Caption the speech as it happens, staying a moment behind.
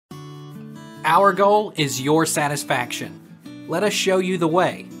Our goal is your satisfaction. Let us show you the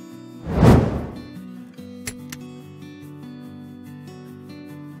way.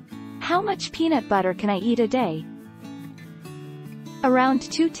 How much peanut butter can I eat a day? Around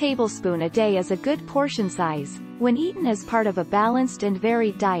 2 tablespoons a day is a good portion size, when eaten as part of a balanced and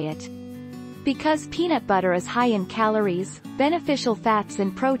varied diet. Because peanut butter is high in calories, beneficial fats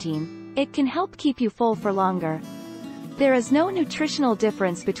and protein, it can help keep you full for longer. There is no nutritional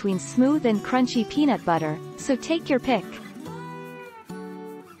difference between smooth and crunchy peanut butter, so take your pick.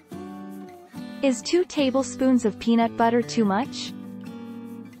 Is 2 tablespoons of peanut butter too much?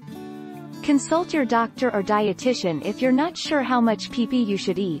 Consult your doctor or dietitian if you're not sure how much PP you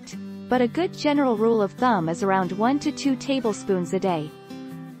should eat, but a good general rule of thumb is around 1 to 2 tablespoons a day.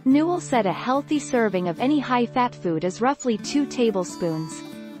 Newell said a healthy serving of any high-fat food is roughly 2 tablespoons.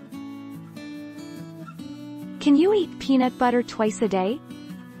 Can you eat peanut butter twice a day?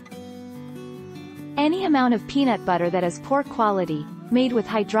 Any amount of peanut butter that is poor quality, made with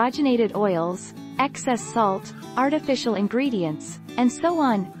hydrogenated oils, excess salt, artificial ingredients, and so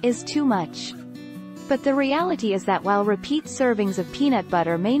on, is too much. But the reality is that while repeat servings of peanut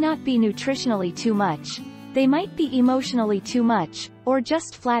butter may not be nutritionally too much, they might be emotionally too much, or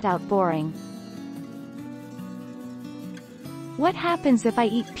just flat-out boring. What happens if I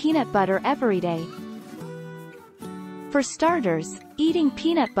eat peanut butter every day? For starters, eating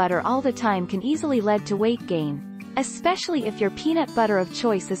peanut butter all the time can easily lead to weight gain, especially if your peanut butter of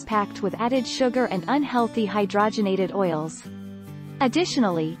choice is packed with added sugar and unhealthy hydrogenated oils.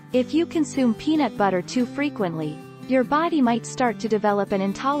 Additionally, if you consume peanut butter too frequently, your body might start to develop an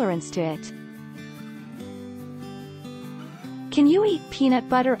intolerance to it. Can you eat peanut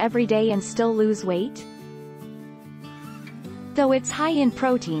butter every day and still lose weight? Though it's high in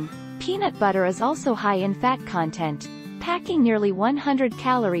protein, peanut butter is also high in fat content, packing nearly 100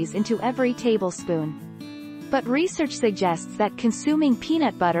 calories into every tablespoon. But research suggests that consuming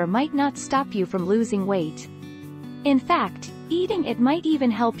peanut butter might not stop you from losing weight. In fact, eating it might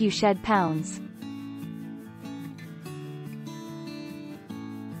even help you shed pounds.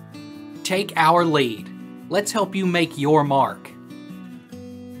 Take our lead. Let's help you make your mark.